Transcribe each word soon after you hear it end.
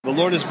The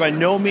Lord is by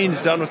no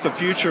means done with the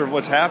future of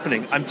what's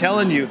happening. I'm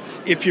telling you,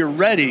 if you're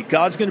ready,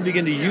 God's going to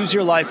begin to use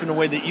your life in a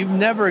way that you've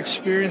never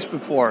experienced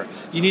before.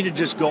 You need to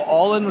just go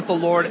all in with the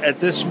Lord at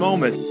this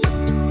moment.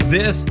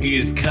 This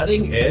is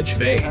Cutting Edge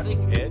Faith,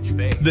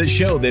 the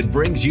show that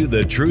brings you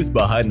the truth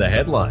behind the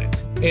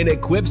headlines and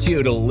equips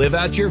you to live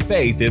out your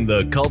faith in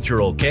the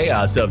cultural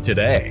chaos of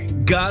today.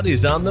 God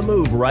is on the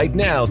move right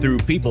now through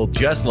people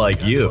just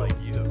like you.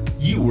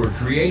 You were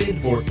created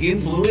for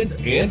influence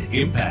and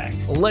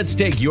impact. Let's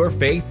take your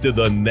faith to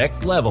the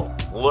next level.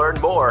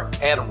 Learn more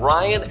at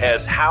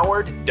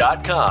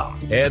RyanSHoward.com.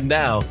 And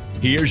now,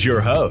 here's your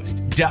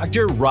host,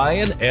 Dr.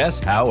 Ryan S.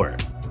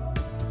 Howard.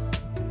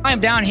 I'm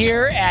down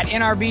here at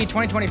NRB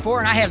 2024,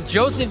 and I have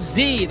Joseph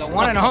Z, the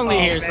one and only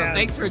here. Man. So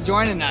thanks for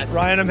joining us.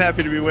 Ryan, I'm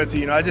happy to be with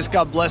you. I just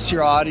God bless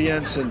your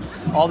audience and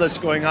all that's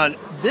going on.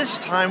 This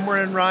time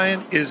we're in,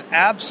 Ryan, is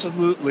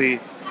absolutely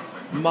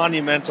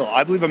monumental.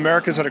 I believe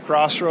America's at a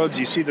crossroads.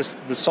 You see the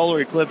solar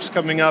eclipse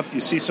coming up. You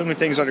see so many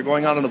things that are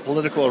going on in the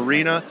political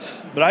arena.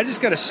 But I just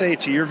got to say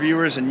to your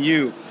viewers and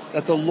you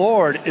that the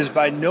Lord is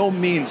by no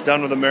means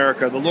done with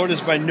America. The Lord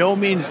is by no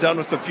means done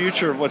with the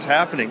future of what's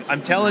happening.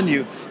 I'm telling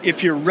you,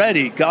 if you're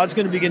ready, God's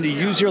going to begin to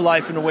use your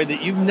life in a way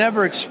that you've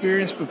never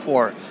experienced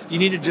before. You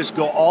need to just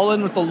go all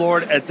in with the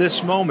Lord at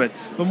this moment.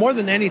 But more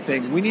than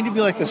anything, we need to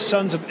be like the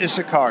sons of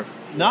Issachar,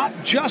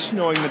 not just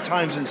knowing the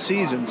times and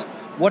seasons,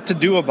 what to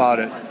do about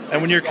it.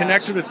 And when you're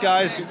connected with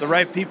guys, the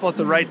right people at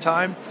the right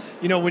time,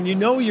 when you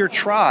know your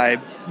tribe,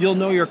 you'll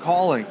know your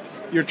calling.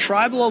 Your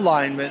tribal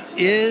alignment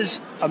is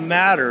a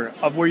matter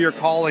of where your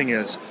calling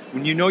is.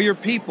 When you know your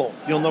people,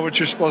 you'll know what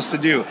you're supposed to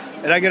do.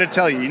 And I got to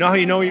tell you, you know how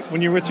you know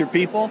when you're with your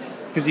people?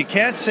 Because you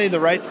can't say the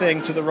right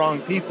thing to the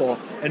wrong people,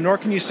 and nor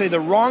can you say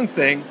the wrong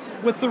thing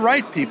with the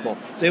right people.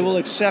 They will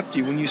accept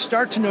you. When you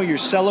start to know you're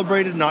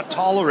celebrated, not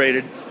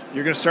tolerated,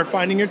 you're going to start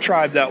finding your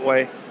tribe that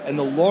way, and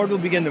the Lord will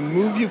begin to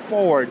move you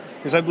forward,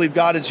 because I believe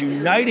God is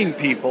uniting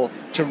people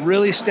to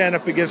really stand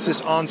up against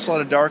this onslaught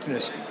of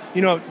darkness.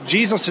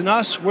 Jesus and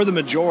us, we're the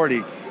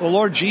majority. The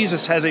Lord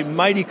Jesus has a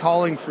mighty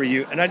calling for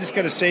you. And I just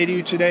got to say to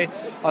you today,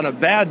 on a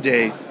bad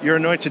day, you're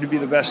anointed to be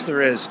the best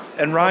there is.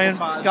 And Ryan,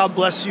 God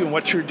bless you and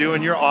what you're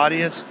doing, your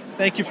audience.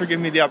 Thank you for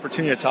giving me the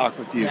opportunity to talk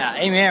with you. Yeah,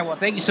 amen. Well,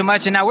 thank you so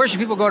much. And now where should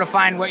people go to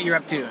find what you're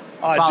up to?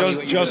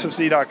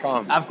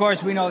 JosephZ.com. Of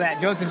course, we know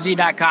that.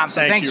 JosephZ.com.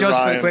 So thanks, Joseph,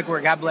 Ryan, for the quick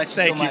word. God bless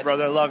you so much. Thank you,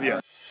 brother. I love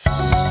you.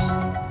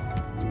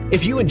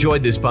 If you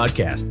enjoyed this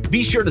podcast,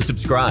 be sure to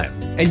subscribe,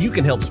 and you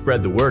can help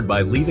spread the word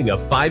by leaving a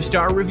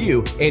 5-star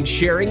review and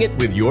sharing it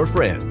with your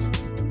friends.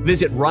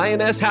 Visit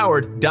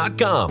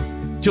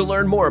RyanSHoward.com to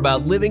learn more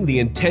about living the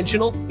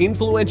intentional,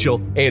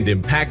 influential, and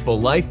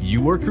impactful life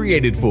you were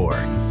created for.